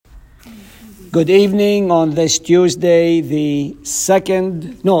Good evening on this Tuesday, the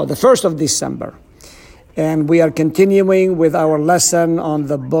 1st of December. And we are continuing with our lesson on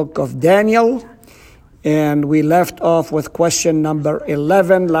the book of Daniel. And we left off with question number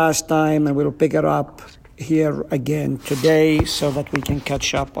 11 last time, and we'll pick it up here again today so that we can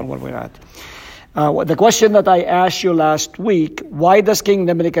catch up on where we're at. The question that I asked you last week, why does King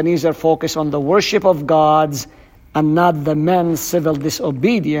Nebuchadnezzar focus on the worship of gods and not the men's civil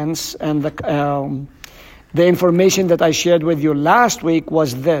disobedience? And the information that I shared with you last week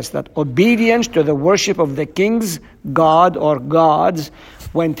was this, that obedience to the worship of the king's god or gods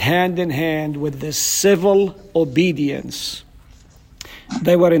went hand in hand with the civil obedience.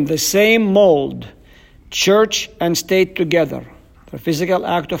 They were in the same mold, church and state together. The physical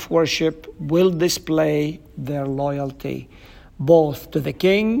act of worship will display their loyalty, both to the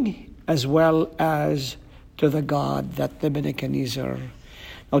king as well as to the God that Nebuchadnezzar.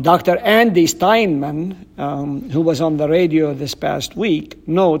 Now, Dr. Andy Steinman, who was on the radio this past week,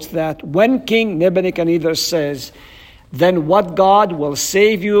 notes that when King Nebuchadnezzar says, "Then what God will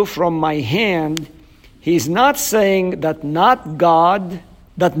save you from my hand," he's not saying that no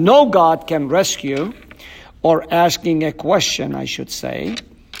God can rescue, or asking a question, I should say.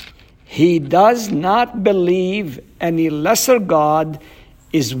 He does not believe any lesser God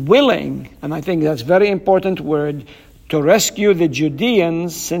is willing, and I think that's a very important word, to rescue the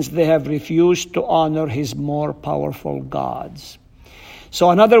Judeans since they have refused to honor his more powerful gods.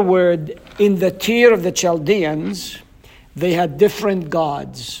 So in other words, in the tier of the Chaldeans, they had different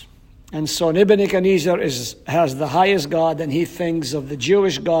gods. And so Nebuchadnezzar has the highest God, and he thinks of the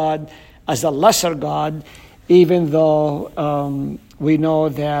Jewish God as a lesser God, even though we know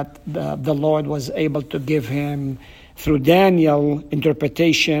that the Lord was able to give him, through Daniel,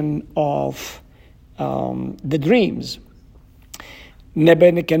 interpretation of the dreams.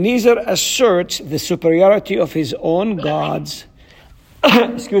 Nebuchadnezzar asserts the superiority of his own gods,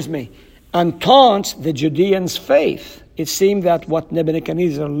 and taunts the Judeans' faith. It seemed that what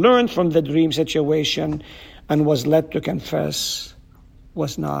Nebuchadnezzar learned from the dream situation and was led to confess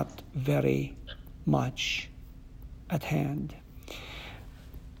was not very much at hand.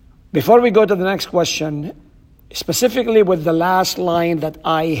 Before we go to the next question, specifically with the last line that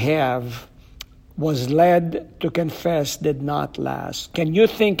I have, was led to confess did not last. Can you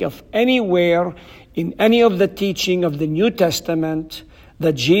think of anywhere in any of the teaching of the New Testament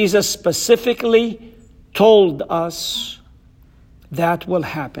that Jesus specifically told us that will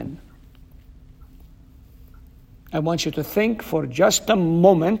happen? I want you to think for just a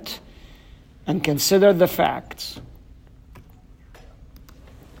moment and consider the facts.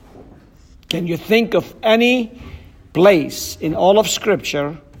 Can you think of any place in all of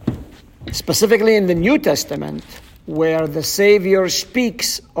Scripture, specifically in the New Testament, where the Savior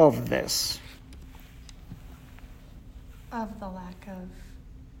speaks of this? Of the lack of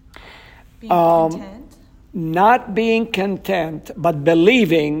being content? Not being content, but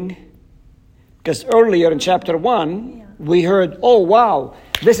believing, because earlier in chapter 1, we heard, oh wow,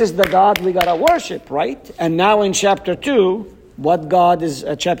 this is the God we got to worship, right? And now in chapter 2, what God is,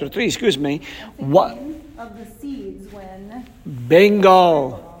 chapter 3, excuse me. What of the seeds when...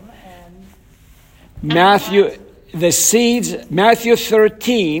 Bingo. Matthew 13,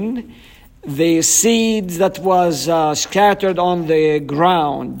 the seeds that was scattered on the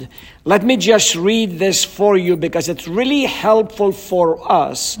ground. Let me just read this for you because it's really helpful for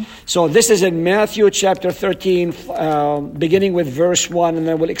us. So this is in Matthew chapter 13, beginning with verse 1, and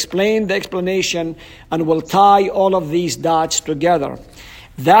then we'll explain the explanation and we'll tie all of these dots together.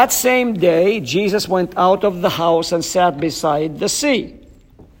 That same day, Jesus went out of the house and sat beside the sea.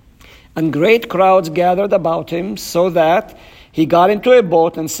 And great crowds gathered about him, so that he got into a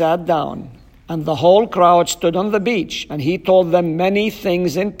boat and sat down. And the whole crowd stood on the beach, and he told them many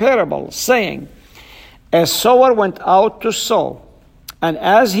things in parables, saying, A sower went out to sow, and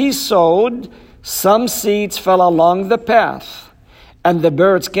as he sowed, some seeds fell along the path, and the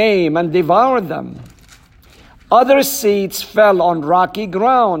birds came and devoured them. Other seeds fell on rocky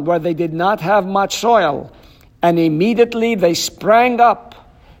ground, where they did not have much soil, and immediately they sprang up,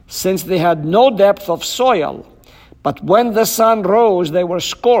 since they had no depth of soil. But when the sun rose, they were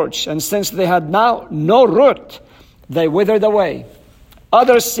scorched, and since they had now no root, they withered away.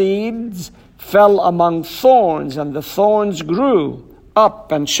 Other seeds fell among thorns, and the thorns grew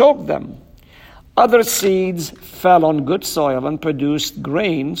up and choked them. Other seeds fell on good soil and produced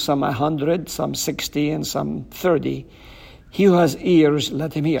grain, some 100, some 60, and some 30. He who has ears,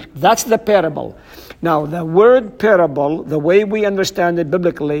 let him hear. That's the parable. Now, the word parable, the way we understand it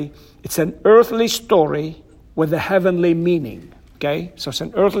biblically, it's an earthly story with a heavenly meaning. Okay? So it's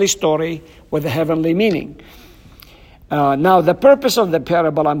an earthly story with a heavenly meaning. Now, the purpose of the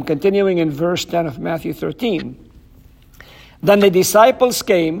parable, I'm continuing in verse 10 of Matthew 13. Then the disciples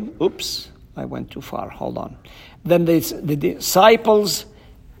came. Oops, I went too far. Hold on. Then the disciples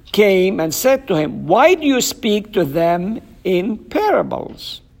came and said to him, "Why do you speak to them in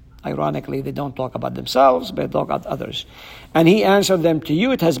parables?" Ironically, they don't talk about themselves, but they talk about others. And he answered them, "To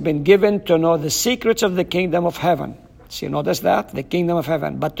you it has been given to know the secrets of the kingdom of heaven." So you notice that? The kingdom of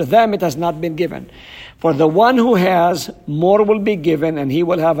heaven. But to them it has not been given. For the one who has, more will be given, and he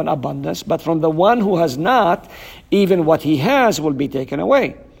will have an abundance. But from the one who has not, even what he has will be taken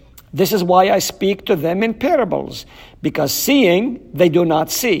away. This is why I speak to them in parables, because seeing they do not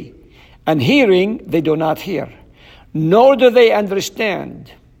see, and hearing they do not hear, nor do they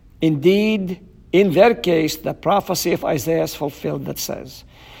understand. Indeed, in their case, the prophecy of Isaiah is fulfilled that says,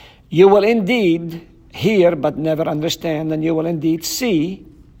 "You will indeed hear but never understand, and you will indeed see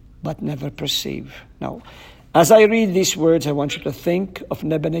but never perceive." Now, as I read these words, I want you to think of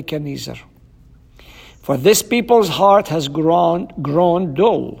Nebuchadnezzar. For this people's heart has grown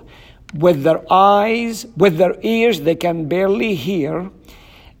dull. With their eyes, with their ears, they can barely hear,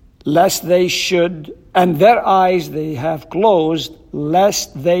 lest they should, and their eyes they have closed,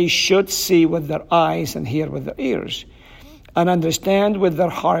 lest they should see with their eyes and hear with their ears, and understand with their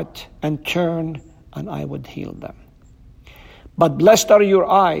heart and turn, and I would heal them. But blessed are your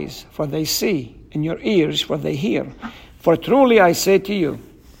eyes, for they see, and your ears, for they hear. For truly I say to you,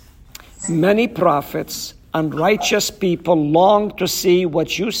 many prophets and righteous people longed to see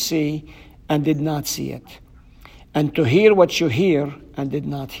what you see and did not see it, and to hear what you hear and did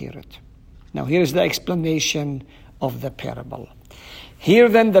not hear it. Now here's the explanation of the parable. Hear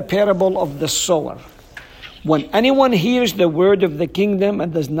then the parable of the sower. When anyone hears the word of the kingdom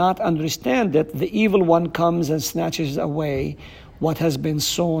and does not understand it, the evil one comes and snatches away what has been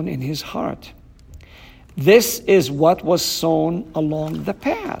sown in his heart. This is what was sown along the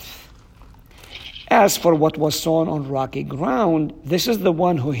path. As for what was sown on rocky ground, this is the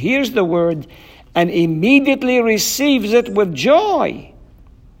one who hears the word and immediately receives it with joy.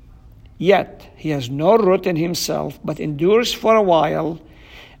 Yet he has no root in himself, but endures for a while.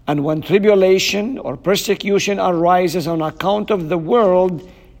 And when tribulation or persecution arises on account of the world,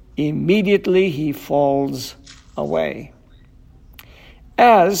 immediately he falls away.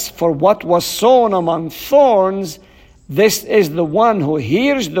 As for what was sown among thorns, this is the one who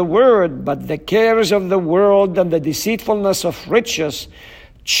hears the word, but the cares of the world and the deceitfulness of riches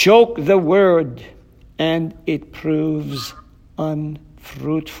choke the word, and it proves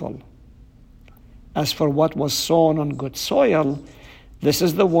unfruitful. As for what was sown on good soil, this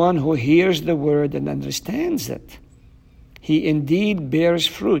is the one who hears the word and understands it. He indeed bears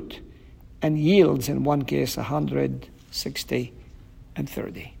fruit and yields, in one case, 100, 60, and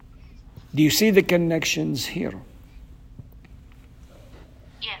 30. Do you see the connections here?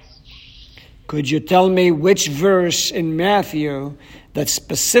 Could you tell me which verse in Matthew that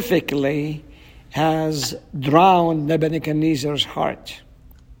specifically has drowned Nebuchadnezzar's heart?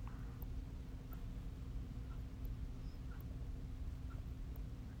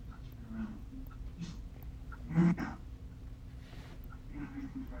 I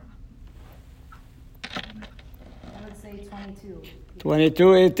would say 22.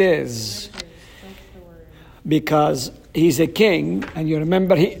 22 it is. Because he's a king, and you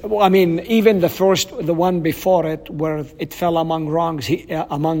remember, even the one before it, where it fell among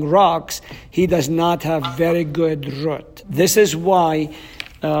rocks, he does not have very good root. This is why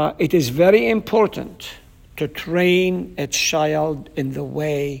it is very important to train a child in the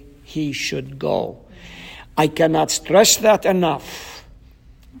way he should go. I cannot stress that enough,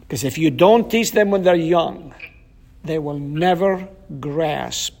 because if you don't teach them when they're young, they will never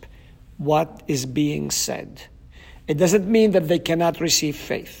grasp what is being said. It doesn't mean that they cannot receive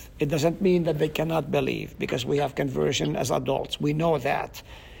faith. It doesn't mean that they cannot believe, because we have conversion as adults. We know that.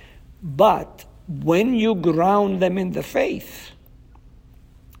 But when you ground them in the faith,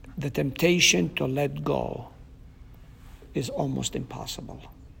 the temptation to let go is almost impossible.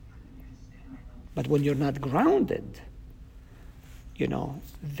 But when you're not grounded,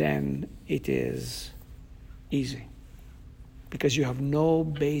 then it is easy, because you have no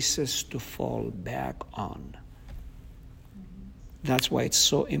basis to fall back on. That's why it's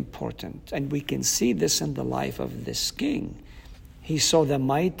so important. And we can see this in the life of this king. He saw the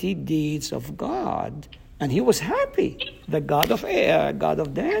mighty deeds of God, and he was happy, the God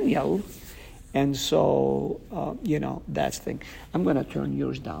of Daniel. And so, that's the thing. I'm going to turn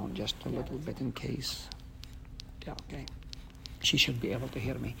yours down just a little bit in case. Yeah, okay. She should be able to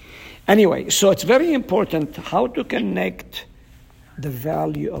hear me. Anyway, so it's very important how to connect the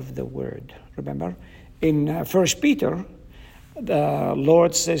value of the word. Remember, in 1 Peter, the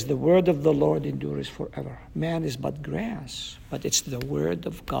Lord says, the word of the Lord endures forever. Man is but grass, but it's the word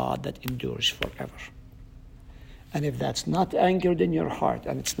of God that endures forever. And if that's not anchored in your heart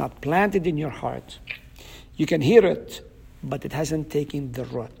and it's not planted in your heart, you can hear it, but it hasn't taken the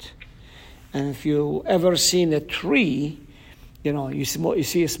root. And if you ever seen a tree, you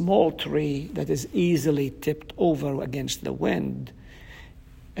see a small tree that is easily tipped over against the wind,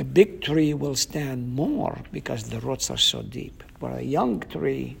 a big tree will stand more because the roots are so deep. Where a young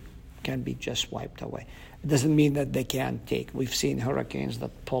tree can be just wiped away. It doesn't mean that they can't take. We've seen hurricanes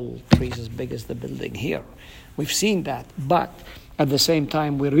that pull trees as big as the building here. We've seen that. But at the same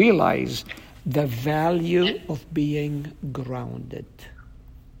time, we realize the value of being grounded.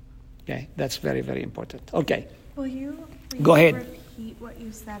 Okay, that's very, very important. Okay. Will you Go ahead. repeat what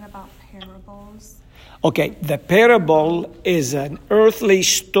you said about parables? Okay, the parable is an earthly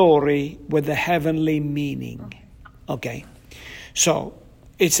story with a heavenly meaning. Okay, so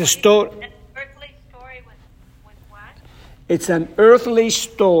it's a story. An earthly story with what? It's an earthly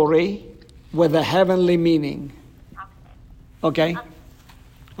story with a heavenly meaning. Okay?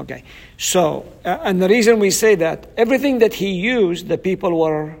 Okay. So, and the reason we say that, everything that he used, the people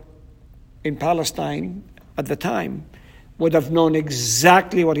were in Palestine at the time, would have known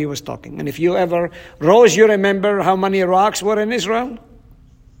exactly what he was talking. And if you ever, Rose, you remember how many rocks were in Israel?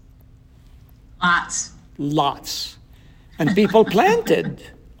 Lots. And people planted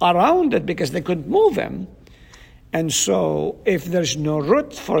around it because they couldn't move them. And so if there's no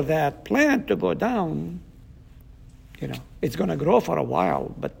root for that plant to go down, it's going to grow for a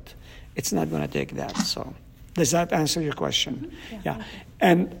while, but it's not going to take that. So does that answer your question? Yeah.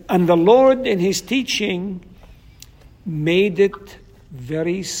 And the Lord in his teaching made it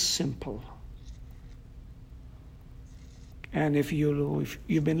very simple. And if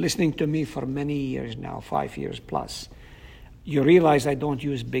you've been listening to me for many years now, 5 years plus, you realize I don't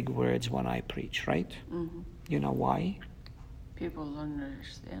use big words when I preach, right? Mm-hmm. You know why? People don't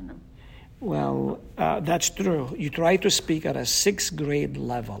understand them. Well, that's true. You try to speak at a 6th grade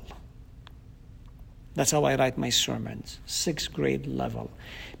level. That's how I write my sermons, 6th grade level.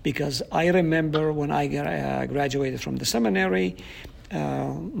 Because I remember when I graduated from the seminary,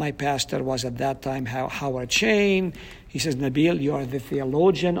 my pastor was at that time Howard Chain. He says, Nabil, you are the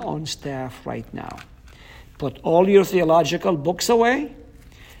theologian on staff right now. Put all your theological books away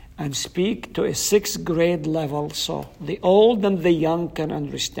and speak to a 6th grade level so the old and the young can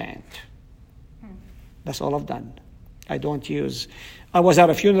understand. That's all I've done. I was at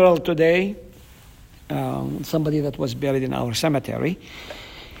a funeral today, somebody that was buried in our cemetery,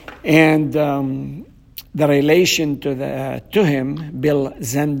 and the relation to him, Bill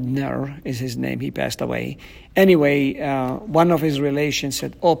Zendner is his name, he passed away. Anyway, one of his relations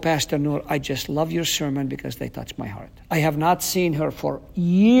said, "Oh, Pastor Noor, I just love your sermon because they touch my heart. I have not seen her for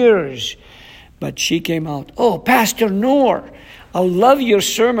years, but she came out, oh, Pastor Noor, I love your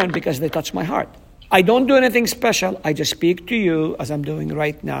sermon because they touch my heart. I don't do anything special. I just speak to you as I'm doing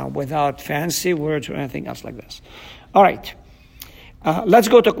right now without fancy words or anything else like this." All right. Let's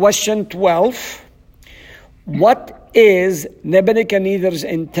go to question 12. What is Nebuchadnezzar's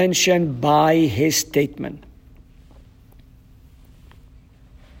intention by his statement?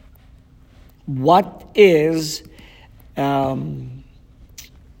 What is the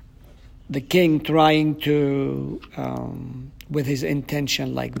king trying to, with his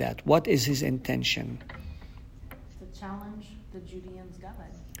intention like that? What is his intention? To challenge the Judeans'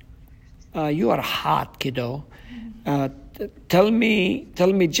 God. You are hot, kiddo. Tell me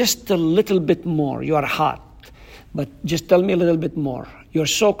just a little bit more. You are hot, but just tell me a little bit more. You're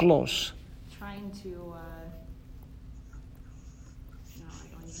so close. Trying to, I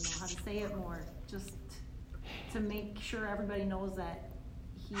don't even know how to say it more. Just to make sure everybody knows that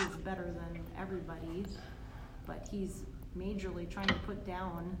he is better than everybody, but he's majorly trying to put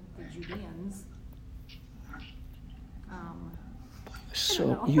down the Judeans.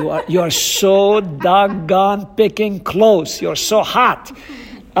 So you are so doggone picking close. You're so hot.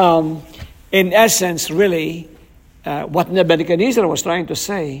 In essence, really, what Nebuchadnezzar was trying to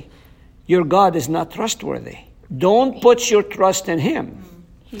say, your God is not trustworthy. Don't put your trust in him.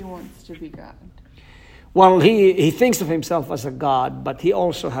 He wants to be God. Well, he thinks of himself as a god, but he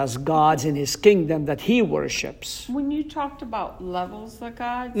also has gods in his kingdom that he worships. When you talked about levels of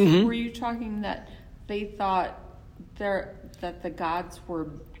gods, were you talking that they thought that the gods were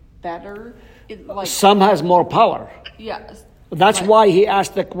better? Some has more power. Yes. That's Right. why he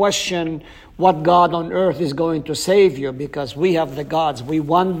asked the question, what God on earth is going to save you? Because we have the gods. We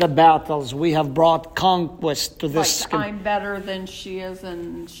won the battles. We have brought conquest to this. Like, I'm better than she is,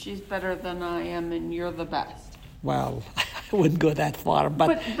 and she's better than I am, and you're the best. Well, I wouldn't go that far,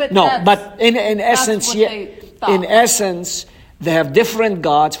 but that's- in essence, what yeah, they thought. in essence, they have different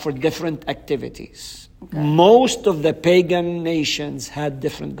gods for different activities. Most of the pagan nations had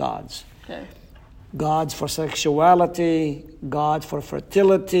different gods. Okay. Gods for sexuality, gods for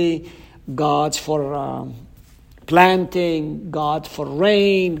fertility, gods for planting, God for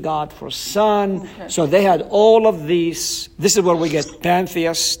rain, God for sun. Okay. So they had all of these. This is where we get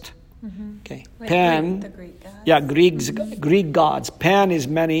pantheist. Okay, Like Pan. the Greek gods. Yeah, Greek gods. Pan is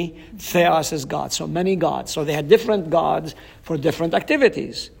many, theos is God. So many gods. So they had different gods for different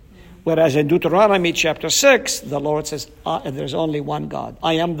activities. Whereas in Deuteronomy chapter 6, the Lord says, there's only one God.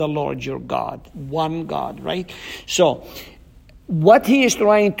 I am the Lord your God. One God, right? So what he is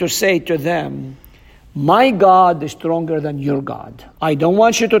trying to say to them, my God is stronger than your God. I don't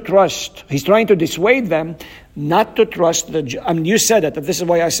want you to trust. He's trying to dissuade them not to trust you said it. This is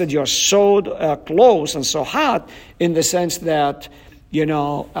why I said you're so close and so hot, in the sense that,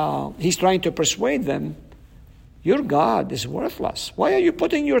 he's trying to persuade them, your God is worthless. Why are you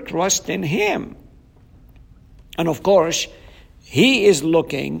putting your trust in him? And of course,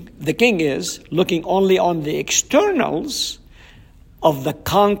 the king is looking only on the externals of the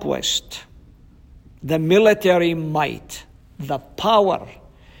conquest, the military might, the power,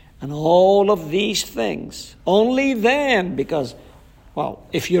 and all of these things. Only then, because,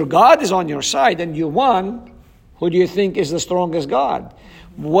 if your God is on your side and you won, who do you think is the strongest God?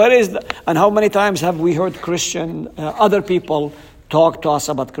 And how many times have we heard other people talk to us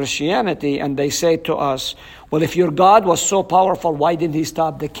about Christianity, and they say to us, well, if your God was so powerful, why didn't he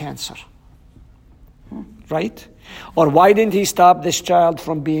stop the cancer? Right? Or why didn't he stop this child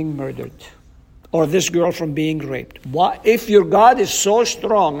from being murdered? Or this girl from being raped? Why, if your God is so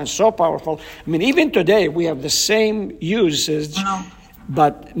strong and so powerful, even today we have the same usage,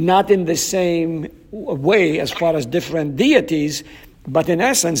 but not in the same way as far as different deities. But in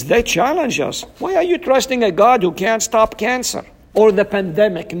essence, they challenge us. Why are you trusting a God who can't stop cancer or the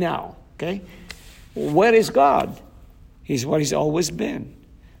pandemic now? Okay, where is God? He's what he's always been,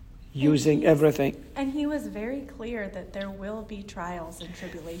 using everything. And he was very clear that there will be trials and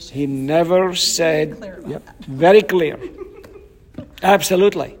tribulations. He never said, clear about that. Very clear.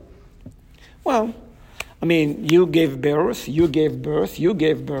 Absolutely. Well, you gave birth,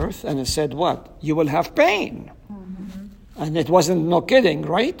 and it said what? You will have pain. And it wasn't no kidding,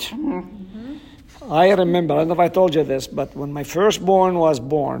 right? Mm-hmm. I remember, I don't know if I told you this, but when my firstborn was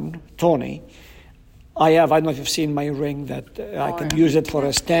born, Tony, I don't know if you've seen my ring that I can use it for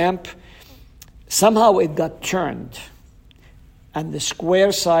a stamp. Somehow it got turned, and the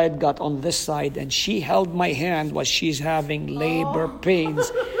square side got on this side, and she held my hand while she's having labor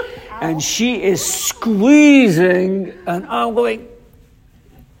pains, and she is squeezing, and I'm going,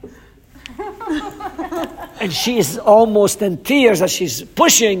 and she is almost in tears as she's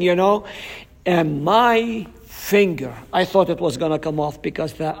pushing, and my finger, I thought it was going to come off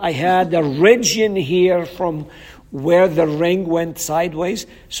because I had a ridge in here from where the ring went sideways.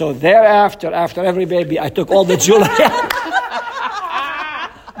 So thereafter, after every baby, I took all the jewelry out.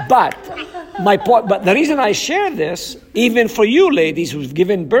 But the reason I share this, even for you ladies who've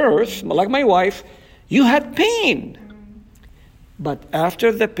given birth, like my wife, you had pain. But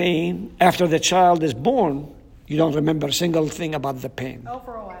after the pain, after the child is born, you don't remember a single thing about the pain. Oh,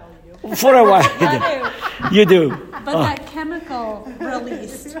 for a while you do. For a while you do. But that chemical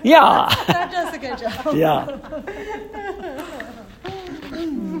released. Yeah. That does a good job. Yeah.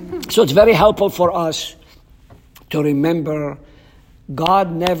 So it's very helpful for us to remember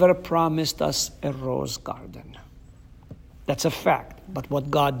God never promised us a rose garden. That's a fact. But what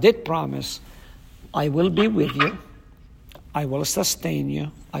God did promise, I will be with you. I will sustain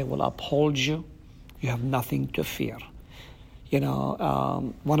you. I will uphold you. You have nothing to fear.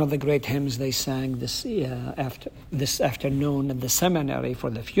 One of the great hymns they sang this afternoon at the seminary for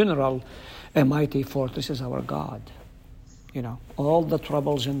the funeral, A Mighty Fortress is Our God. All the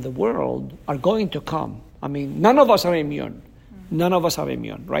troubles in the world are going to come. None of us are immune. None of us are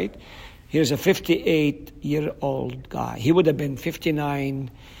immune, right? Here's a 58-year-old guy. He would have been 59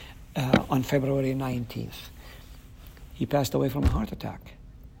 on February 19th. He passed away from a heart attack.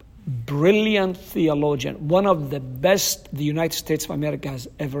 Brilliant theologian, one of the best the United States of America has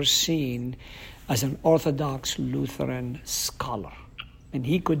ever seen as an Orthodox Lutheran scholar. And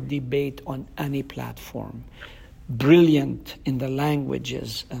he could debate on any platform. brilliant in the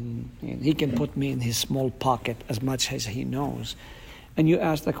languages, and he can put me in his small pocket as much as he knows. And you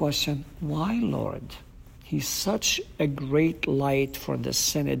ask the question, why, Lord? He's such a great light for the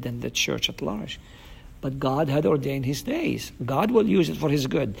synod and the church at large. But God had ordained his days. God will use it for his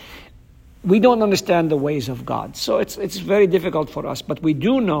good. We don't understand the ways of God, so it's very difficult for us. But we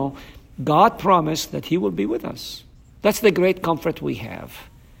do know God promised that he will be with us. That's the great comfort we have,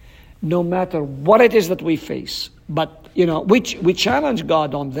 no matter what it is that we face. But, we challenge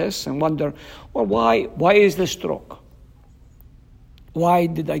God on this and wonder, well, why is the stroke? Why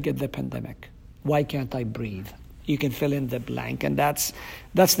did I get the pandemic? Why can't I breathe? You can fill in the blank, and that's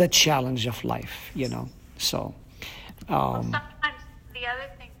the challenge of life, So, Well, sometimes the other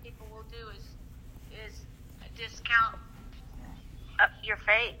thing people will do is discount your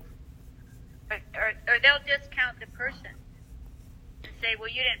faith, or they'll discount the person and say, "Well,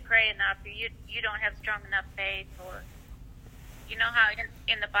 you didn't pray enough, or you don't have strong enough faith," or you know how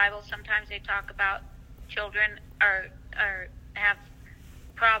in the Bible sometimes they talk about children are have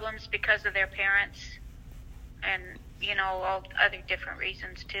problems because of their parents, and all other different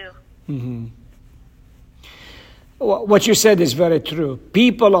reasons too. Mm-hmm. What you said is very true.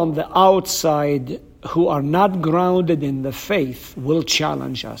 People on the outside who are not grounded in the faith will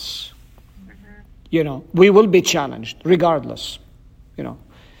challenge us. Mm-hmm. We will be challenged regardless.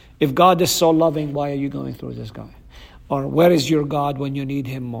 If God is so loving, why are you going through this guy? Or where is your God when you need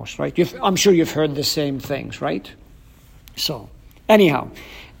him most, right? I'm sure you've heard the same things, right? So, anyhow,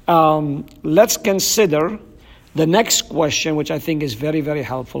 let's consider the next question, which I think is very, very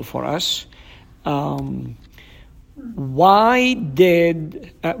helpful for us. Why do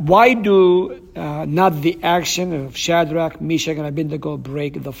not the action of Shadrach, Meshach, and Abednego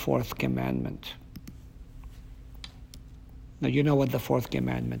break the fourth commandment? Now you know what the fourth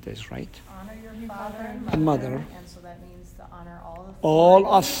commandment is, right? Honor your father and mother. And so that means to honor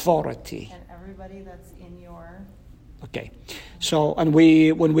all authority. And everybody that's in your... Okay. So, and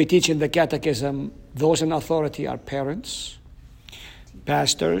when we teach in the catechism, those in authority are parents,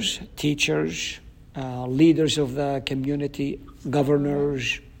 pastors, teachers, leaders of the community,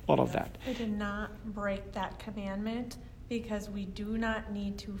 governors, all of that. We did not break that commandment because we do not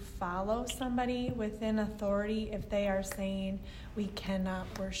need to follow somebody within authority if they are saying we cannot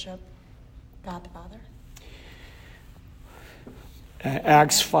worship God the Father.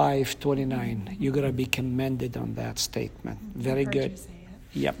 Acts 5:29. You're going to be commended on that statement. Very good.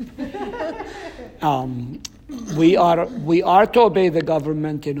 Yep. We are to obey the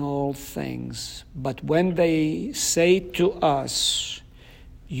government in all things, but when they say to us,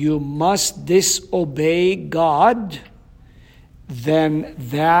 you must disobey God, then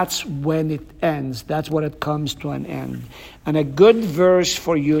that's when it ends. That's when it comes to an end. And a good verse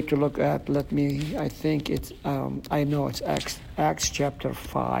for you to look at, I know it's Acts chapter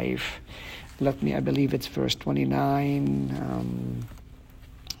 5. I believe it's verse 29.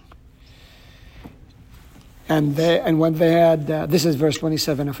 And when they had, this is verse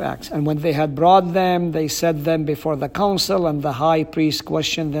 27 of Acts. And when they had brought them, they set them before the council, and the high priest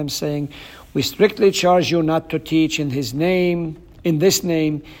questioned them, saying, we strictly charge you not to teach in this name,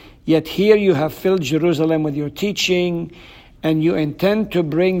 yet here you have filled Jerusalem with your teaching, and you intend to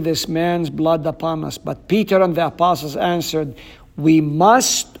bring this man's blood upon us. But Peter and the apostles answered, we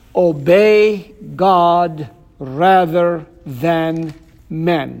must obey God rather than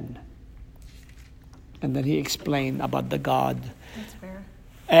men. And then he explained about the God. That's fair.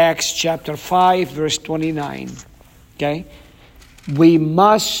 Acts chapter 5, verse 29. Okay? We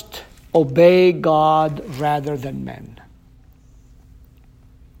must obey God rather than men.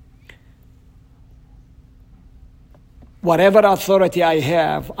 Whatever authority I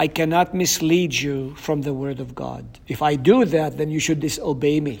have, I cannot mislead you from the word of God. If I do that, then you should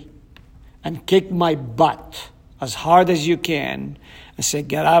disobey me and kick my butt as hard as you can and say,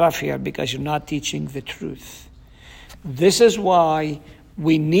 get out of here because you're not teaching the truth. This is why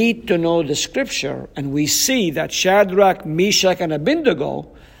we need to know the scripture, and we see that Shadrach, Meshach, and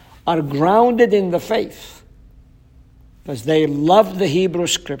Abednego are grounded in the faith because they loved the Hebrew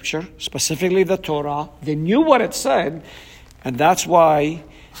scripture, specifically the Torah. They knew what it said, and that's why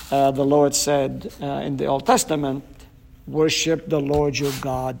the Lord said in the Old Testament, worship the Lord your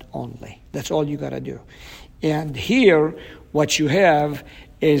God only. That's all you got to do. And here, what you have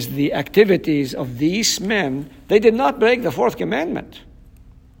is the activities of these men. They did not break the fourth commandment.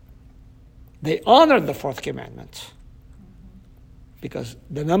 They honored the fourth commandment. Because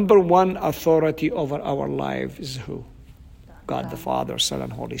the number one authority over our life is who? God the Father, Son,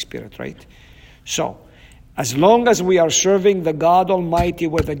 and Holy Spirit, right? So, as long as we are serving the God Almighty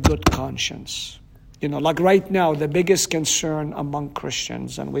with a good conscience, Like right now, the biggest concern among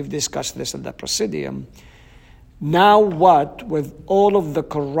Christians, and we've discussed this at the Presidium, now what with all of the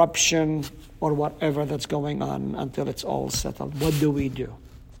corruption or whatever that's going on until it's all settled, what do we do?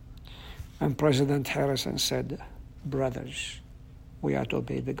 And President Harrison said, brothers, we are to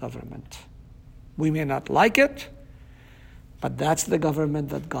obey the government. We may not like it, but that's the government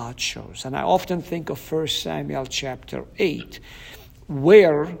that God chose. And I often think of 1 Samuel chapter 8,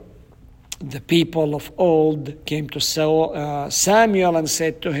 where the people of old came to Samuel and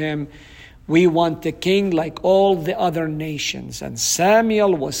said to him, we want a king like all the other nations. And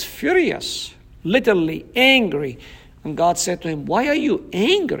Samuel was furious, literally angry. And God said to him, why are you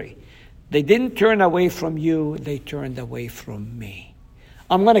angry? They didn't turn away from you, they turned away from me.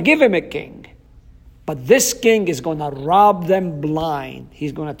 I'm going to give him a king. But this king is going to rob them blind.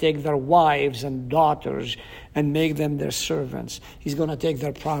 He's going to take their wives and daughters and make them their servants. He's going to take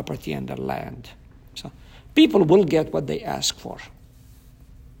their property and their land. So people will get what they ask for.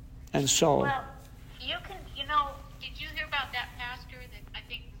 And so... Well, did you hear about that pastor that I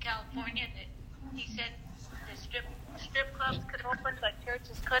think in California that he said the strip clubs could open but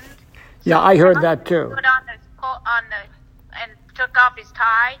churches couldn't? Yeah, I heard that too. Put and took off his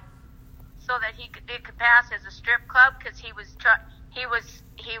tie so that it could pass as a strip club because he was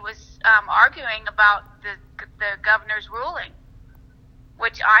arguing about the governor's ruling,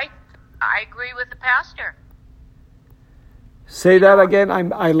 which I agree with the pastor. Say that again.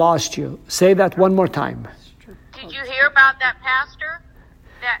 I lost you. Say that one more time. Did you hear about that pastor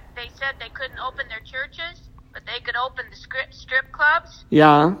that they said they couldn't open their churches, but they could open the strip clubs?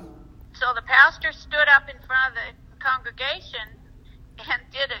 Yeah. So the pastor stood up in front of the congregation and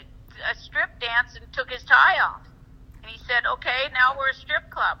did a strip dance and took his tie off. And he said, okay, now we're a strip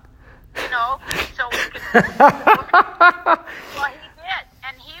club. So we can... Well, he did.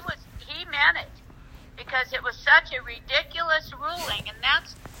 And he meant it. Because it was such a ridiculous ruling. And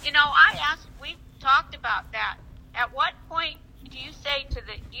that's, we've talked about that. At what point do you say to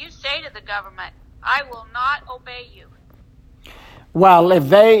the government, I will not obey you? Well, if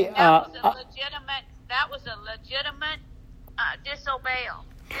they... That was a legitimate disobey.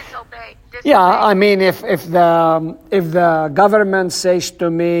 Yeah, I mean, if the government says to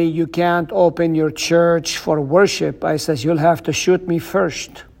me, you can't open your church for worship, I says, you'll have to shoot me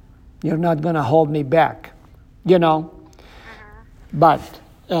first. You're not going to hold me back, But,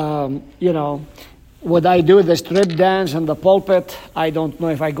 would I do the strip dance in the pulpit? I don't know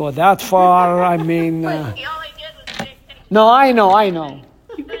if I go that far. I mean... He only did was No, I know.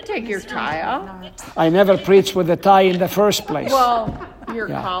 You can take your tie off. I never preached with a tie in the first place. Well, your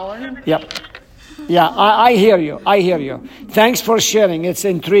collar. Yep. Yeah, I hear you. Thanks for sharing. It's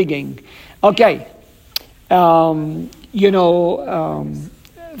intriguing. Okay. I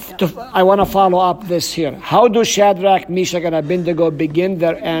want to follow up this here. How do Shadrach, Meshach, and Abednego begin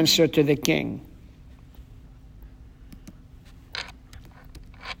their answer to the king?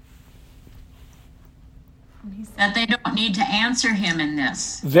 That they don't need to answer him in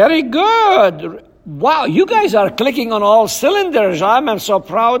this. Very good. Wow, you guys are clicking on all cylinders. I'm so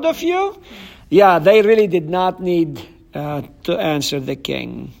proud of you. Yeah, they really did not need to answer the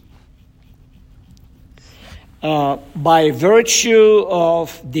king. By virtue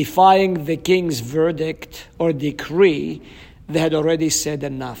of defying the king's verdict or decree, they had already said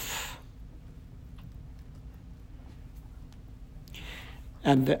enough.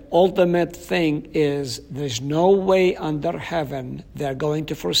 And the ultimate thing is there's no way under heaven they're going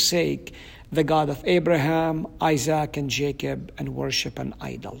to forsake the God of Abraham, Isaac, and Jacob and worship an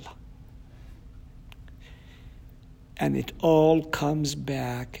idol. And it all comes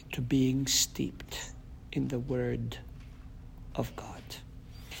back to being steeped in the Word of God.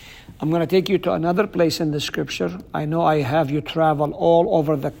 I'm going to take you to another place in the Scripture. I know I have you travel all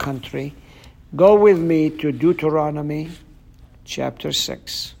over the country. Go with me to Deuteronomy chapter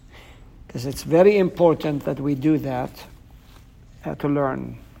 6, because it's very important that we do that to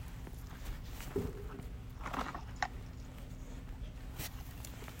learn.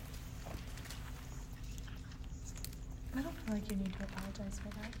 I don't feel like you need to apologize for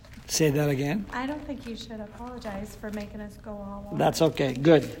that. Say that again. I don't think you should apologize for making us go all over. That's okay.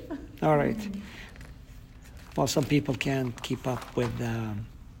 Good. All right. Well, some people can't keep up with,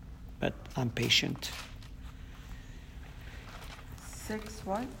 but I'm patient. 6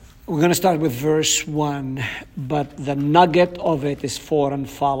 what? We're going to start with verse 1, but the nugget of it is 4 and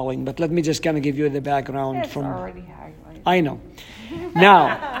following. But let me just kind of give you the background It's from... already highlighted. I know.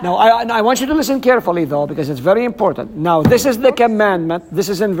 Now, I want you to listen carefully, though, because it's very important. Now, this is the commandment. This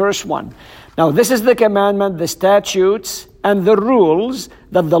is in verse 1. Now, this is the commandment, the statutes, and the rules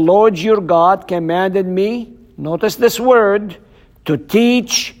that the Lord your God commanded me, notice this word, to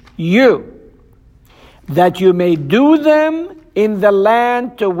teach you, that you may do them in the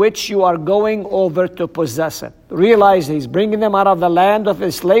land to which you are going over to possess it. Realize he's bringing them out of the land of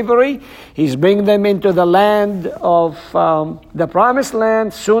his slavery. He's bringing them into the land of the promised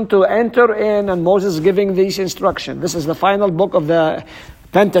land, soon to enter in, and Moses is giving these instructions. This is the final book of the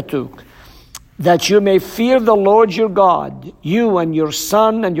Pentateuch. That you may fear the Lord your God, you and your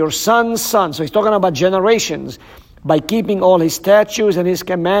son and your son's son. So he's talking about generations, by keeping all his statutes and his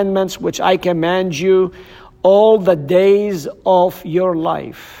commandments, which I command you, all the days of your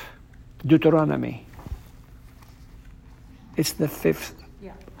life. Deuteronomy. It's the 5th.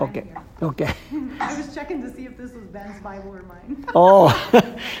 Yeah. Okay. I'm here. Okay. I was checking to see if this was Ben's Bible or mine. Oh,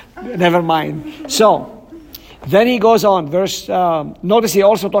 never mind. So, then he goes on. Notice he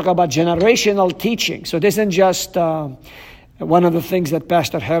also talks about generational teaching. So this isn't just one of the things that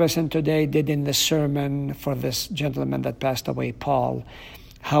Pastor Harrison today did in the sermon for this gentleman that passed away, Paul.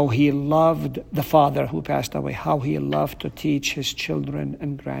 How he loved the father who passed away, how he loved to teach his children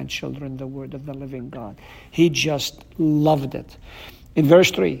and grandchildren the word of the living God. He just loved it. In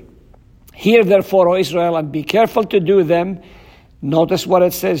verse 3, hear therefore, O Israel, and be careful to do them. Notice what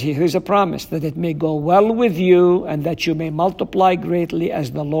it says here. Here's a promise, that it may go well with you and that you may multiply greatly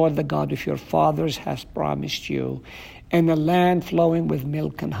as the Lord, the God of your fathers, has promised you, in a land flowing with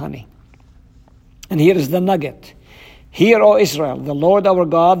milk and honey. And here is the nugget. Hear, O Israel, the Lord our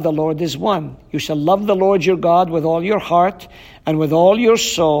God, the Lord is one. You shall love the Lord your God with all your heart and with all your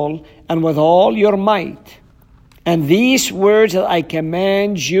soul and with all your might. And these words that I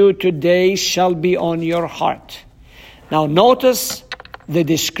command you today shall be on your heart. Now notice the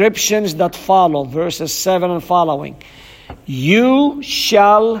descriptions that follow, verses 7 and following. You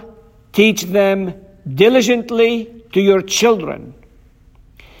shall teach them diligently to your children,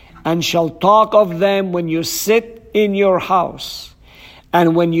 and shall talk of them when you sit in your house,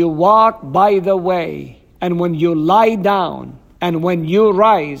 and when you walk by the way, and when you lie down, and when you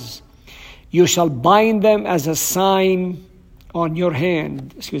rise. You shall bind them as a sign on your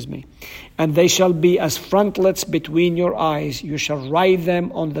hand, and they shall be as frontlets between your eyes. You shall write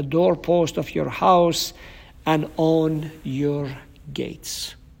them on the doorpost of your house and on your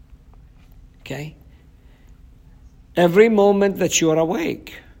gates. Okay? Every moment that you are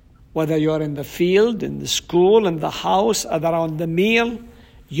awake, whether you are in the field, in the school, in the house, or around the meal,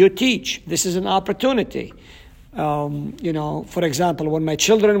 you teach. This is an opportunity. For example, when my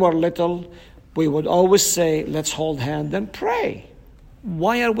children were little, we would always say, let's hold hands and pray.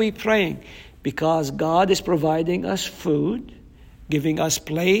 Why are we praying? Because God is providing us food, giving us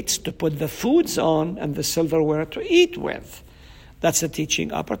plates to put the foods on and the silverware to eat with. That's a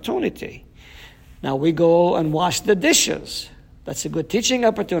teaching opportunity. Now we go and wash the dishes. That's a good teaching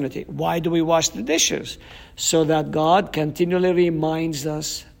opportunity. Why do we wash the dishes? So that God continually reminds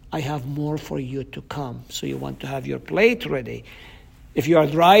us, I have more for you to come. So you want to have your plate ready. If you are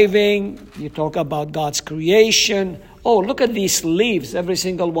driving, you talk about God's creation. Oh, look at these leaves, every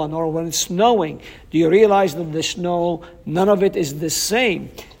single one. Or when it's snowing, do you realize that the snow, none of it is the same?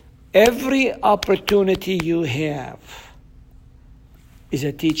 Every opportunity you have is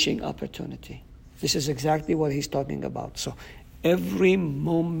a teaching opportunity. This is exactly what he's talking about. So every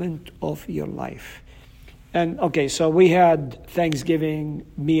moment of your life. And okay, so we had Thanksgiving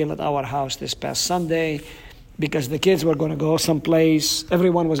meal at our house this past Sunday because the kids were going to go someplace.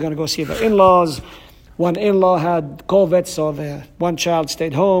 Everyone was going to go see their in-laws. One in-law had COVID, so the one child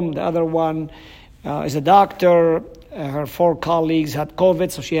stayed home. The other one is a doctor. Her 4 colleagues had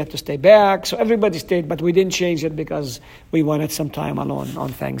COVID, so she had to stay back. So everybody stayed, but we didn't change it because we wanted some time alone on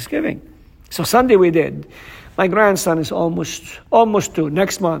Thanksgiving. So Sunday we did. My grandson is almost 2,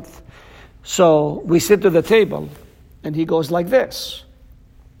 next month. So we sit to the table, and he goes like this,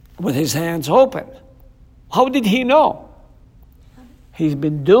 with his hands open. How did he know? He's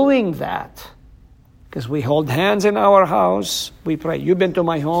been doing that. Because we hold hands in our house, we pray. You've been to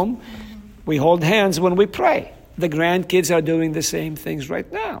my home, we hold hands when we pray. The grandkids are doing the same things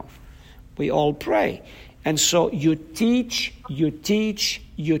right now. We all pray. And so you teach, you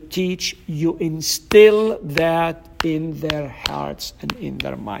instill that in their hearts and in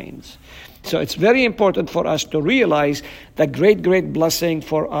their minds. So it's very important for us to realize the great, great blessing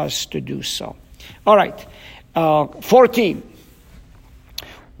for us to do so. All right, 14.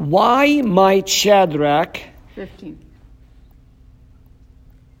 Why might Shadrach... 15.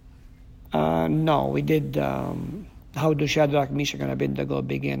 No, we did... how do Shadrach, Meshach, and Abednego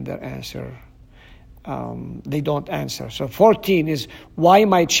begin their answer? They don't answer. So 14 is, why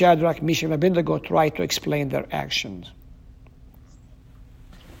might Shadrach, Meshach, and Abednego try to explain their actions?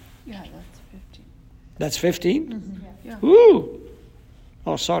 Yeah, that's 15. That's 15? Mm-hmm. Yeah. Ooh!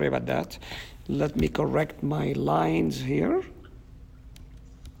 Oh, sorry about that. Let me correct my lines here.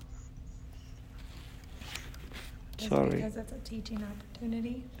 Is it Sorry. because it's a teaching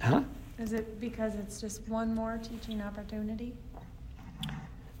opportunity? Huh? Is it because it's just one more teaching opportunity?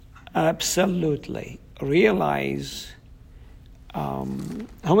 Absolutely. Realize, how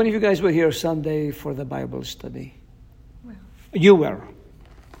many of you guys were here Sunday for the Bible study? Well, You were.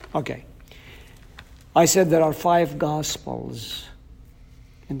 Okay. I said there are 5 Gospels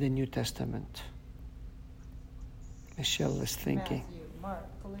in the New Testament. Michelle is thinking. Matthew, Mark,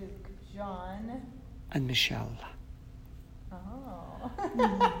 Luke, John. And Michelle. Oh.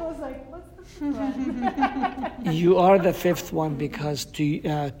 I was like, what's the fifth one? You are the 5th one because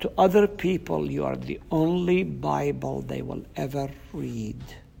to other people, you are the only Bible they will ever read.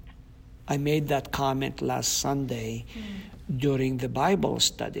 I made that comment last Sunday during the Bible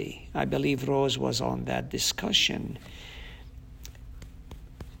study. I believe Rose was on that discussion.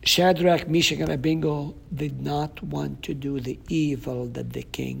 Shadrach, Meshach, and Abednego did not want to do the evil that the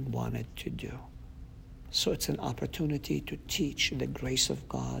king wanted to do. So it's an opportunity to teach the grace of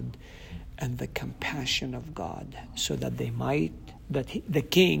God and the compassion of God, so that the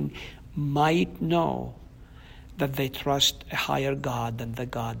king might know that they trust a higher God than the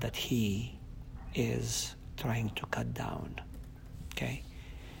God that he is trying to cut down. Okay?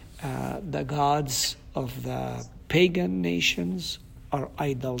 The gods of the pagan nations are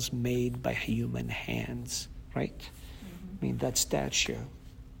idols made by human hands, right? I mean, that statue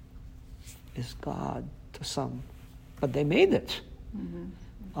is God to some, but they made it.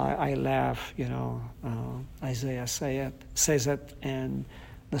 I laugh, Isaiah says it, and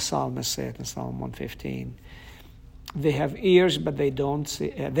the psalmist says it in Psalm 115. They have ears, but they don't see.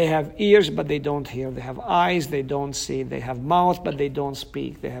 They have ears, but they don't hear. They have eyes, they don't see. They have mouth, but they don't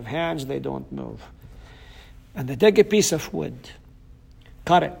speak. They have hands, they don't move. And they take a piece of wood,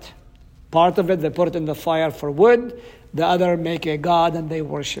 cut it. Part of it, they put it in the fire for wood. The other make a god and they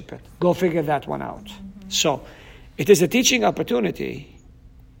worship it. Go figure that one out. So, it is a teaching opportunity.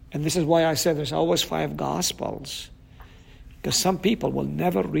 And this is why I said there's always 5 Gospels. Because some people will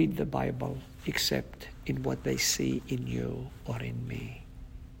never read the Bible except in what they see in you or in me.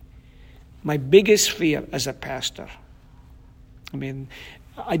 My biggest fear as a pastor,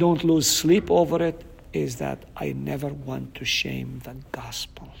 I don't lose sleep over it, is that I never want to shame the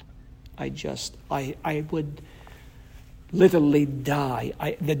gospel. I would literally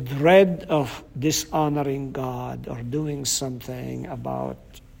die. The dread of dishonoring God or doing something about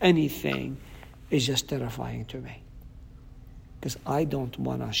anything is just terrifying to me. Because I don't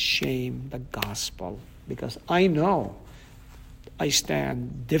want to shame the gospel, because I know I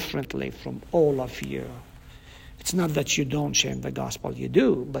stand differently from all of you. It's not that you don't shame the gospel, you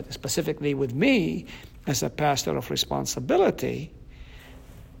do, but specifically with me, as a pastor of responsibility,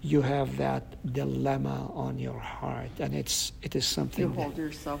 you have that dilemma on your heart, and it is something. You hold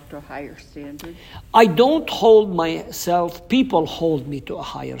yourself to a higher standard. I don't hold myself. People hold me to a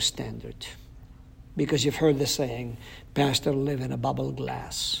higher standard, because you've heard the saying, "Pastor, live in a bubble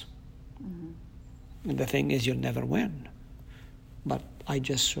glass." And the thing is, you'll never win. But I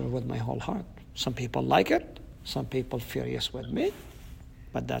just serve with my whole heart. Some people like it. Some people furious with me.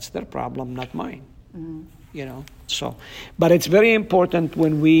 But that's their problem, not mine. So, but it's very important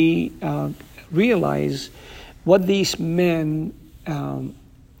when we realize what these men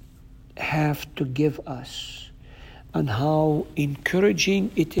have to give us and how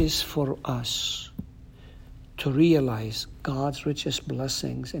encouraging it is for us to realize God's richest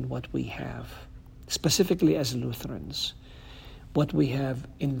blessings in what we have, specifically as Lutherans, what we have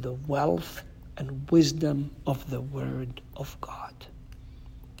in the wealth and wisdom of the Word of God.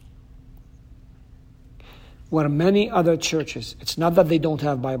 Where many other churches, it's not that they don't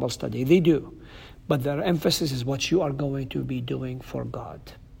have Bible study, they do, but their emphasis is what you are going to be doing for God.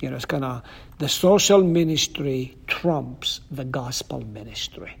 It's kind of the social ministry trumps the gospel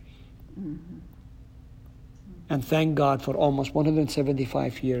ministry. And thank God for almost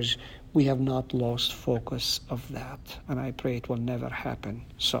 175 years, we have not lost focus of that. And I pray it will never happen.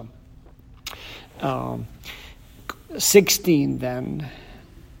 So, 16 then.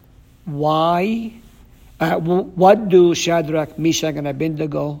 Why? What do Shadrach, Meshach, and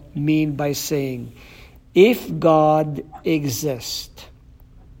Abednego mean by saying, if God exists?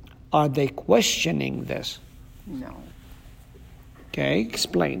 Are they questioning this? No. Okay,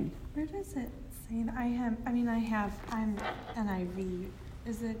 explain. Where does it say? I'm NIV.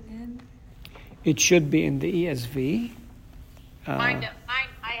 Is it in? It should be in the ESV. Mine,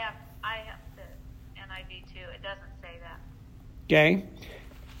 I have the NIV too. It doesn't say that. Okay.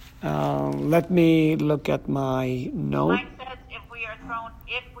 Let me look at my note. Mine says if we are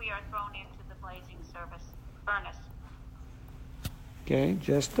thrown into the blazing furnace. Okay,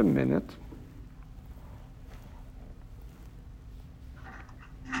 just a minute.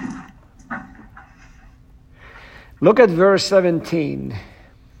 Look at verse 17.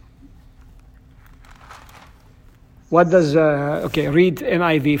 What does, read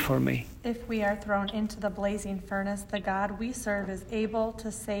NIV for me. If we are thrown into the blazing furnace, the God we serve is able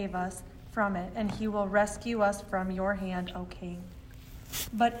to save us from it, and he will rescue us from your hand, O king.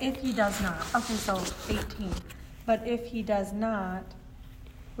 But if he does not, okay, so 18. But if he does not,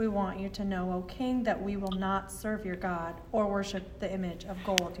 we want you to know, O king, that we will not serve your God or worship the image of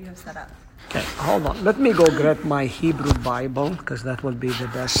gold you have set up. Okay, hold on. Let me go grab my Hebrew Bible, because that will be the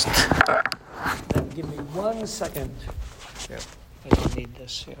best. Give me 1 second. Here, I don't need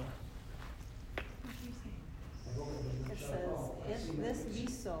this here. It says, if this be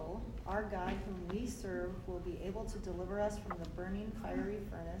so, our God whom we serve will be able to deliver us from the burning fiery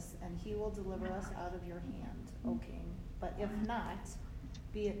furnace, and he will deliver us out of your hand, O king. But if not,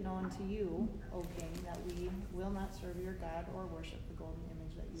 be it known to you, O king, that we will not serve your God or worship the golden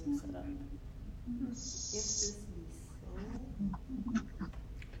image that you have set up. If this be so.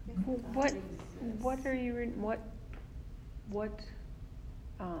 What are you reading? What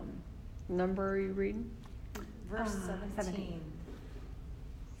number are you reading? Verse 17.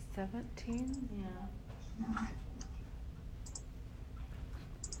 17? Yeah.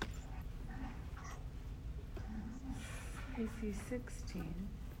 I see 16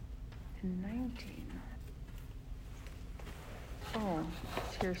 and 19. Oh,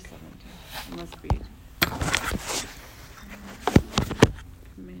 it's here 17. It must be.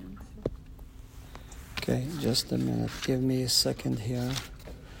 Command. Okay, just a minute. Give me a second here.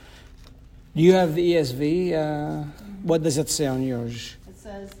 Do you have the ESV? What does it say on yours? It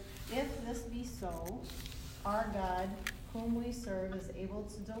says, if this be so, our God whom we serve is able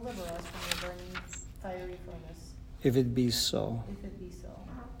to deliver us from the burning fiery furnace. If it be so. If it be so.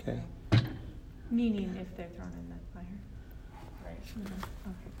 Okay. Meaning if they're thrown in that fire. Right.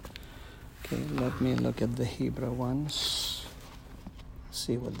 Mm-hmm. Okay, let me look at the Hebrew ones.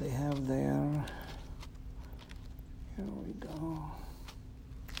 See what they have there. Here we go.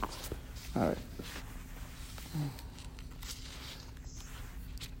 All right.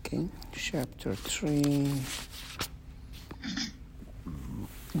 Okay, chapter 3.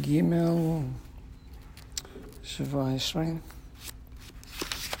 Gimel. Shvais, right?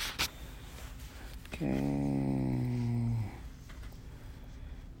 Okay.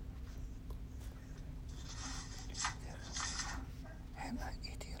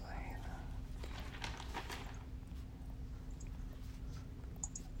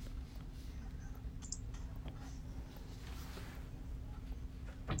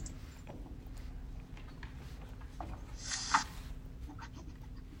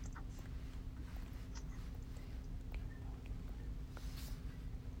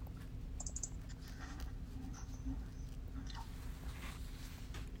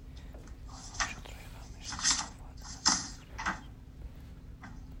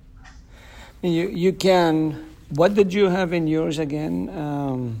 You can. What did you have in yours again?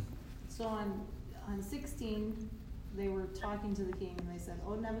 So on 16, they were talking to the king, and they said,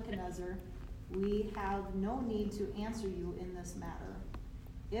 O Nebuchadnezzar, we have no need to answer you in this matter.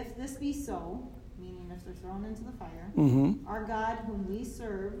 If this be so, meaning if they're thrown into the fire, our God whom we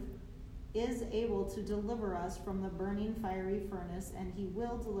serve is able to deliver us from the burning fiery furnace, and he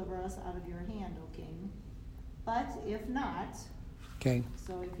will deliver us out of your hand, O king. But if not, Okay.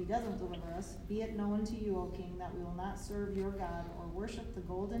 so if he doesn't deliver us, be it known to you, O king, that we will not serve your God or worship the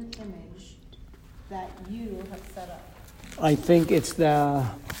golden image that you have set up. I think it's the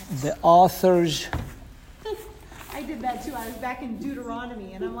authors. I did that too. I was back in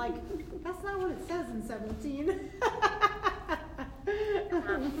Deuteronomy, and I'm like, that's not what it says in 17.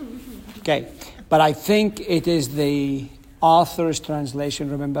 Okay, but I think it is the author's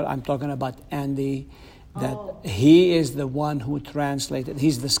translation. Remember, I'm talking about Andy. That he is the one who translated.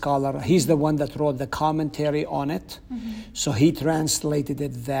 He's the scholar. He's the one that wrote the commentary on it. So he translated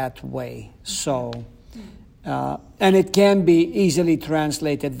it that way. So, and it can be easily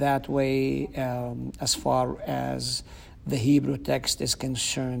translated that way as far as the Hebrew text is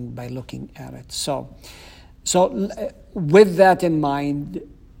concerned by looking at it. So with that in mind,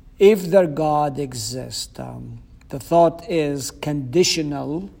 if their God exists, the thought is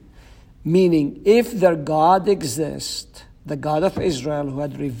conditional. Meaning, if their God exists, the God of Israel who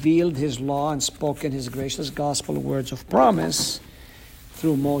had revealed his law and spoken his gracious gospel words of promise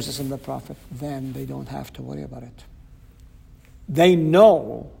through Moses and the prophet, then they don't have to worry about it. They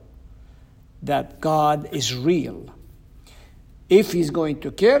know that God is real. If he's going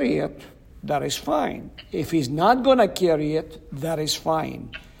to carry it, that is fine. If he's not going to carry it, that is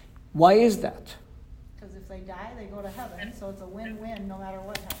fine. Why is that? Because if they die, they go to heaven, so it's a win-win no matter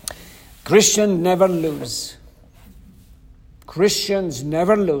what happens. Christians never lose. Christians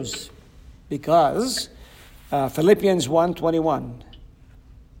never lose. Because Philippians 1:21,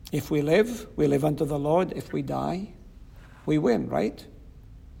 if we live unto the Lord. If we die, we win, right?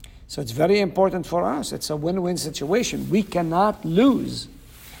 So it's very important for us. It's a win-win situation. We cannot lose.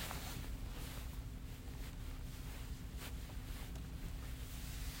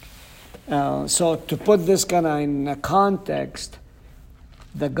 So to put this kind of in a context,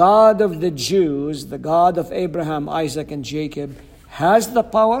 the God of the Jews, the God of Abraham, Isaac, and Jacob, has the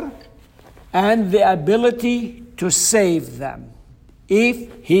power and the ability to save them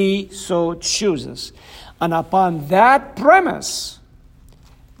if he so chooses. And upon that premise,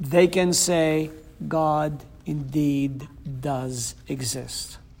 they can say, God indeed does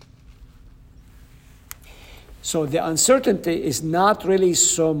exist. So the uncertainty is not really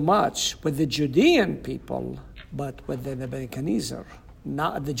so much with the Judean people, but with the Nebuchadnezzar.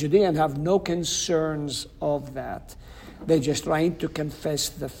 The Judeans have no concerns of that. They're just trying to confess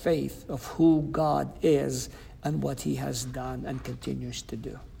the faith of who God is and what he has done and continues to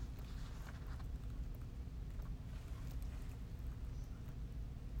do.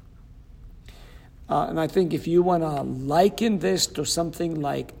 And I think if you want to liken this to something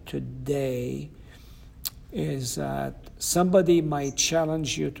like today, is that somebody might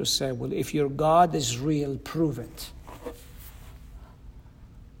challenge you to say, well, if your God is real, prove it.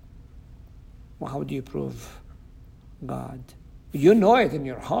 Well, how do you prove God? You know it in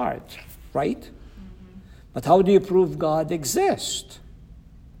your heart, right? Mm-hmm. But how do you prove God exists?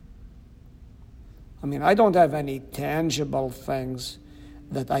 I mean, I don't have any tangible things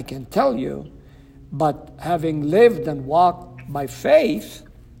that I can tell you, but having lived and walked by faith,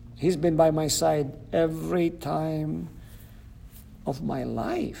 he's been by my side every time of my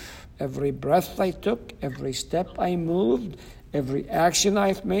life. Every breath I took, every step I moved, every action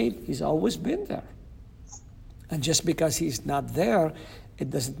I've made, he's always been there. And just because he's not there, it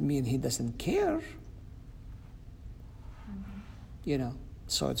doesn't mean he doesn't care. You know,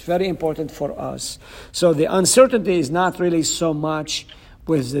 so it's very important for us. So the uncertainty is not really so much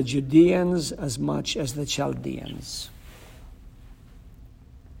with the Judeans as much as the Chaldeans.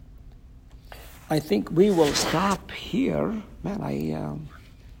 I think we will stop here. Man,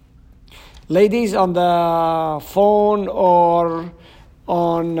 ladies on the phone or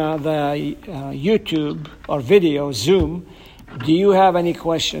on the YouTube or video, Zoom, do you have any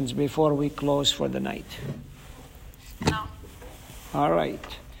questions before we close for the night? No. All right.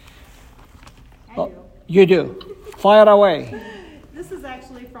 I do. You do. Fire away. This is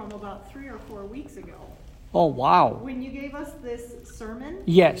actually from about 3 or 4 weeks ago. Oh, wow. When you gave us this sermon,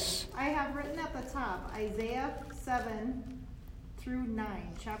 Yes. I have written at the top, Isaiah 7 through 9,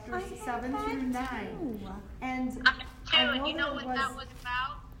 chapters 7 through 9. And I know You know that what that was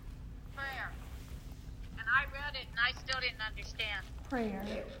about? Prayer. And I read it and I still didn't understand. Prayer.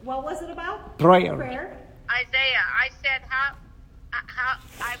 What was it about? Prayer. Prayer. Isaiah, I said how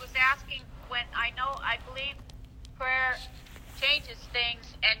I was asking when I believe prayer changes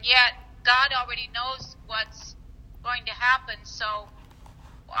things, and yet God already knows what's going to happen. So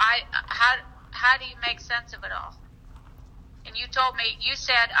how do you make sense of it all? And you told me, you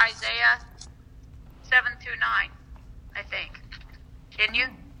said Isaiah 7 through 9, I think. Didn't you?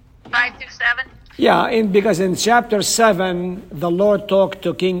 5 through 7? Yeah, because in chapter 7, the Lord talked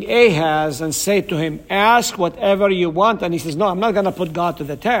to King Ahaz and said to him, ask whatever you want. And he says, no, I'm not going to put God to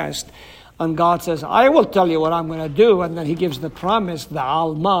the test. And God says, I will tell you what I'm going to do. And then he gives the promise, the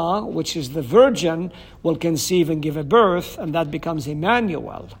Alma, which is the virgin, will conceive and give a birth. And that becomes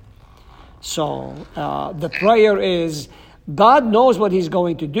Emmanuel. So the prayer is, God knows what he's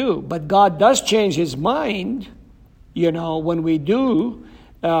going to do. But God does change his mind, when we do.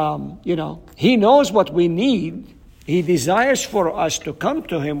 He knows what we need. He desires for us to come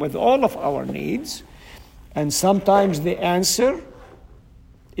to him with all of our needs. And sometimes the answer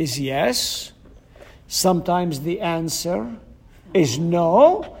is yes. Sometimes the answer is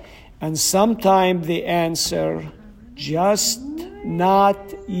no. And sometimes the answer just not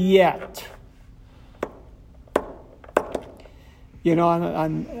yet.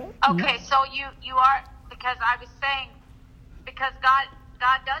 Okay, so you are, because I was saying, because God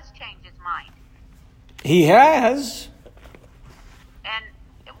does change his mind. He has. And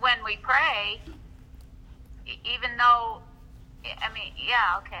when we pray, even though,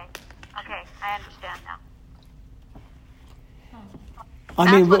 okay, I understand now.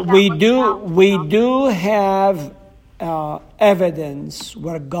 I mean, what we that do was we about. do have evidence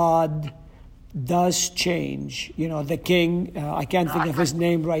where God does change. You know, the king, I can't think of his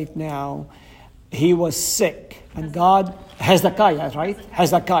name right now. He was sick, and God, Hezekiah, right?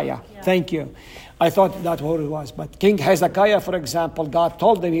 Hezekiah. Thank you. I thought that's what it was. But King Hezekiah, for example, God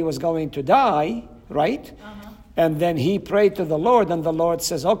told him he was going to die, right? And then he prayed to the Lord, and the Lord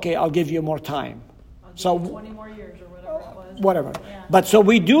says, okay, I'll give you more time. So 20 more years or whatever it was. whatever. Yeah. But so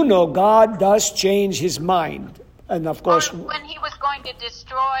we do know God does change his mind. And of course, Or when he was going to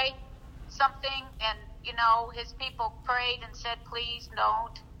destroy something, and his people prayed and said, "Please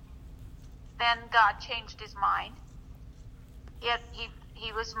don't," then God changed his mind. Yet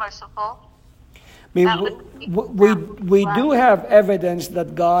he was merciful. I mean, That would we do have evidence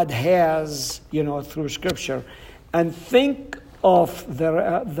that God has, through Scripture. And think of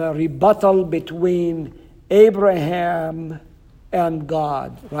the rebuttal between Abraham and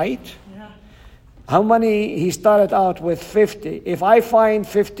God, right? Yeah. How many? He started out with 50. If I find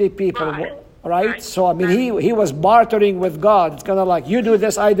 50 people, right? So, I mean, he was bartering with God. It's kind of like, you do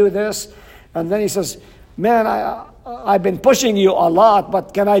this, I do this. And then he says, man, I've been pushing you a lot,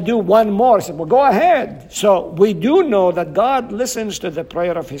 but can I do one more? He said, well, go ahead. So we do know that God listens to the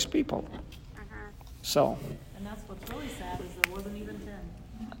prayer of his people. So. And that's what's really sad is there wasn't even 10.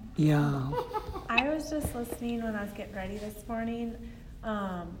 Yeah. I was just listening when I was getting ready this morning,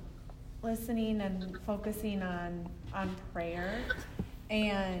 listening and focusing on prayer,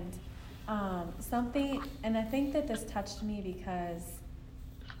 and something, and I think that this touched me because,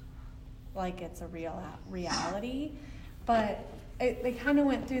 like, it's a reality, but it kind of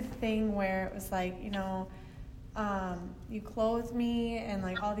went through the thing where it was like, you clothed me and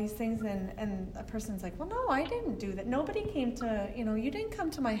like all these things, and a person's like, well, no, I didn't do that. Nobody came to, you didn't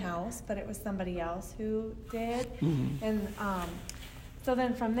come to my house, but it was somebody else who did. Mm-hmm. And so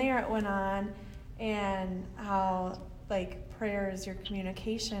then from there it went on, and how like prayer is your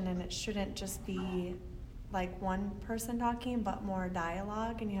communication, and it shouldn't just be like one person talking, but more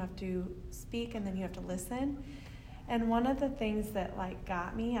dialogue, and you have to speak and then you have to listen. And one of the things that like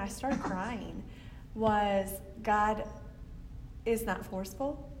got me, I started crying, was God is not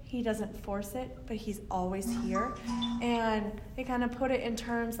forceful. He doesn't force it, but he's always here. And they kind of put it in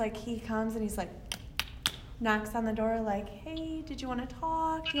terms like he comes and he's like, knocks on the door like, hey, did you want to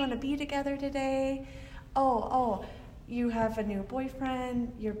talk? Do you want to be together today? Oh, you have a new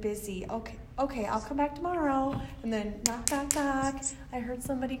boyfriend, you're busy. Okay, I'll come back tomorrow. And then knock, knock, knock. I heard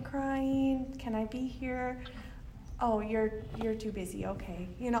somebody crying. Can I be here? Oh, you're too busy. Okay.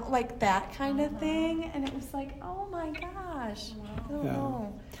 Like that kind of thing. And it was like, oh my gosh. I don't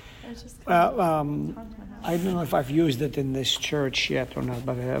know. It was just I don't know if I've used it in this church yet or not,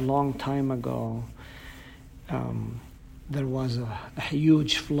 but a long time ago, there was a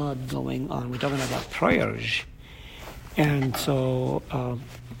huge flood going on. We're talking about prayers. And so,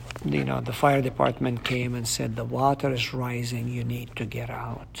 the fire department came and said, the water is rising, you need to get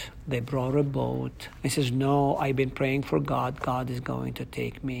out. They brought a boat. He says, no, I've been praying for God. God is going to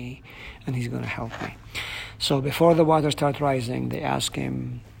take me, and he's going to help me. So before the water started rising, they asked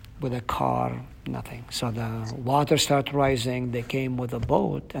him with a car, nothing. So the water started rising. They came with a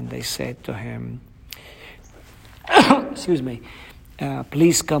boat, and they said to him, excuse me,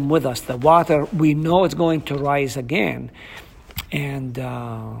 please come with us. The water, we know it's going to rise again. And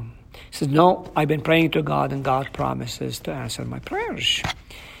he says, no, I've been praying to God, and God promises to answer my prayers.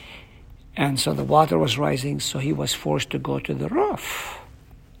 And so the water was rising, so he was forced to go to the roof.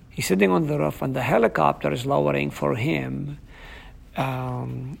 He's sitting on the roof, and the helicopter is lowering for him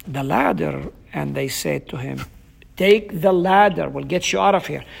the ladder, and they said to him, take the ladder, we'll get you out of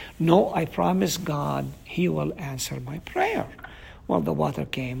here. No, I promise God he will answer my prayer. Well, the water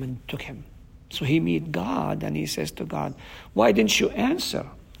came and took him. So he met God, and he says to God, why didn't you answer?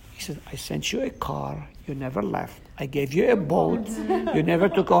 He said, I sent you a car, you never left. I gave you a boat, you never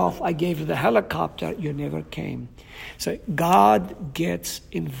took off. I gave you the helicopter, you never came. So God gets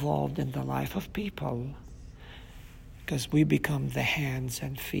involved in the life of people because we become the hands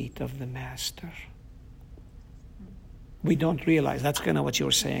and feet of the Master. We don't realize. That's kind of what you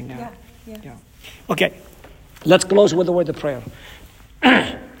were saying now. Yeah. Okay, let's close with a word of prayer.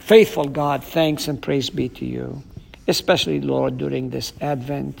 Faithful God, thanks and praise be to you, especially, Lord, during this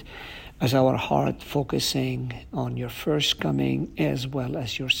Advent, as our heart focusing on your first coming as well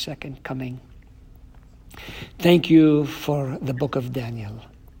as your second coming. Thank you for the book of Daniel,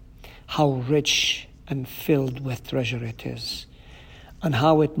 how rich and filled with treasure it is, and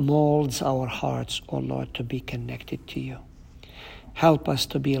how it molds our hearts, O Lord, to be connected to you. Help us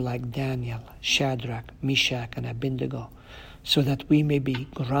to be like Daniel, Shadrach, Meshach, and Abednego, so that we may be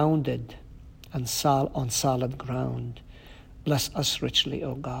grounded and on solid ground. Bless us richly,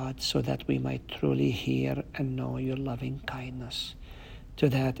 O God, so that we might truly hear and know your loving kindness. To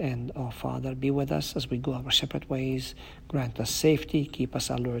that end, O Father, be with us as we go our separate ways. Grant us safety, keep us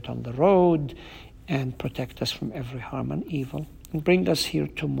alert on the road, and protect us from every harm and evil. And bring us here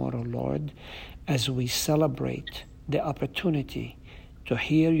tomorrow, Lord, as we celebrate the opportunity to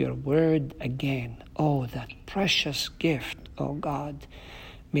hear your word again. Oh, that precious gift, oh God.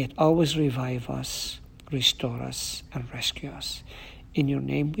 May it always revive us, restore us, and rescue us. In your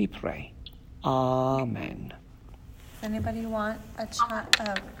name we pray. Amen. Does anybody want a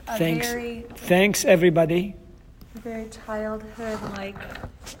Thanks, everybody. very childhood-like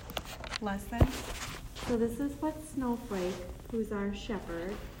lesson? So this is what Snowflake, who's our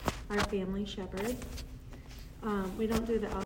shepherd, our family shepherd. We don't do the